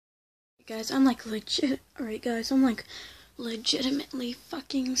Guys, I'm like alright guys, I'm like legitimately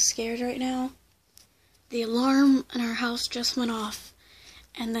fucking scared right now. The alarm in our house just went off,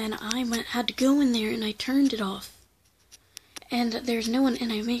 and then I had to go in there and I turned it off. And there's no one,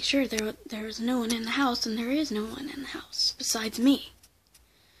 and I made sure there was no one in the house, and there is no one in the house besides me.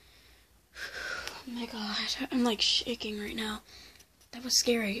 Oh my god, I'm like shaking right now. That was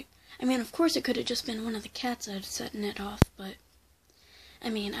scary. I mean, of course it could have just been one of the cats I'd setting it off, but I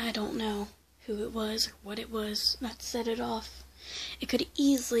mean, I don't know who it was or what it was that set it off. It could have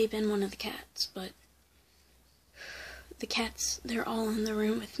easily been one of the cats, but the cats, they're all in the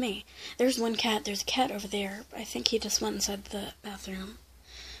room with me. There's one cat, there's a cat over there. I think he just went inside the bathroom.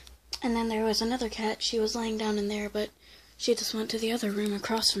 And then there was another cat, she was laying down in there, but she just went to the other room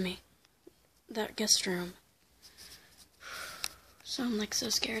across from me. That guest room. So I'm like so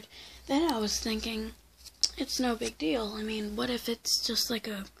scared. Then I was thinking, it's no big deal. I mean, what if it's just like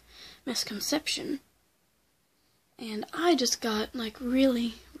a misconception? And I just got like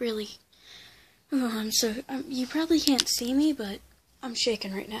really, oh, you probably can't see me, but I'm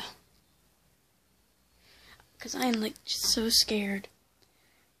shaking right now. Because I'm like just so scared.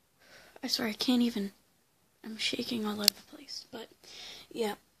 I swear I can't even, I'm shaking all over the place. But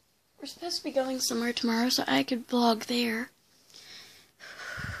yeah, we're supposed to be going somewhere tomorrow so I could vlog there.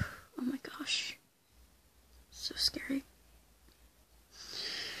 Oh my gosh. So scary.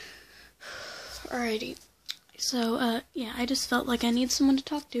 Alrighty. So, yeah, I just felt like I need someone to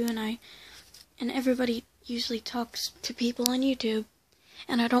talk to, and everybody usually talks to people on YouTube,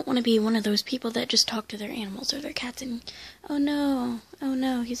 and I don't want to be one of those people that just talk to their animals or their cats and, oh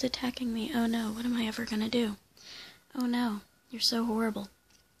no, he's attacking me, oh no, what am I ever gonna do? Oh no, you're so horrible.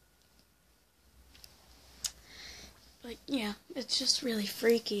 But yeah, it's just really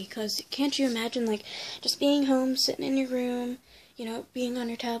freaky, because can't you imagine, like, just being home, sitting in your room, you know, being on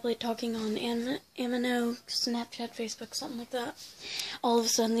your tablet, talking on amino, Snapchat, Facebook, something like that. All of a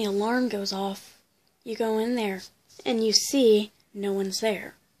sudden the alarm goes off. You go in there, and you see no one's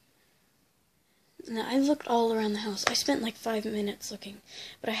there. Now, I looked all around the house. I spent like 5 minutes looking,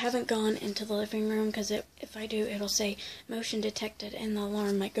 but I haven't gone into the living room, because if I do, it'll say motion detected, and the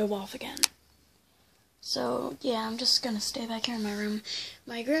alarm might go off again. So, yeah, I'm just gonna stay back here in my room.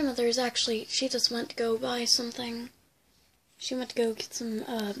 My grandmother is actually, she just went to go buy something. She went to go get some,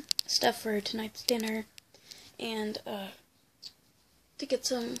 stuff for tonight's dinner, and, to get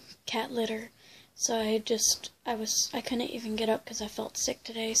some cat litter. So I couldn't even get up because I felt sick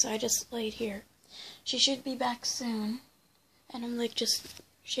today, so I just laid here. She should be back soon, and I'm, like, just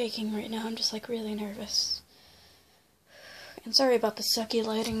shaking right now. I'm just, like, really nervous. And sorry about the sucky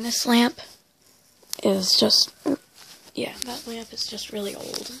lighting. This lamp is just, yeah, that lamp is just really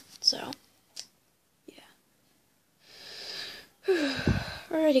old, so, yeah.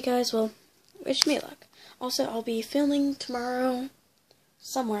 Alrighty guys, well, wish me luck. Also, I'll be filming tomorrow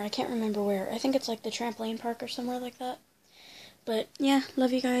somewhere, I can't remember where. I think it's like the trampoline park or somewhere like that. But, yeah,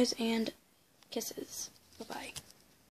 love you guys, and kisses. Bye-bye.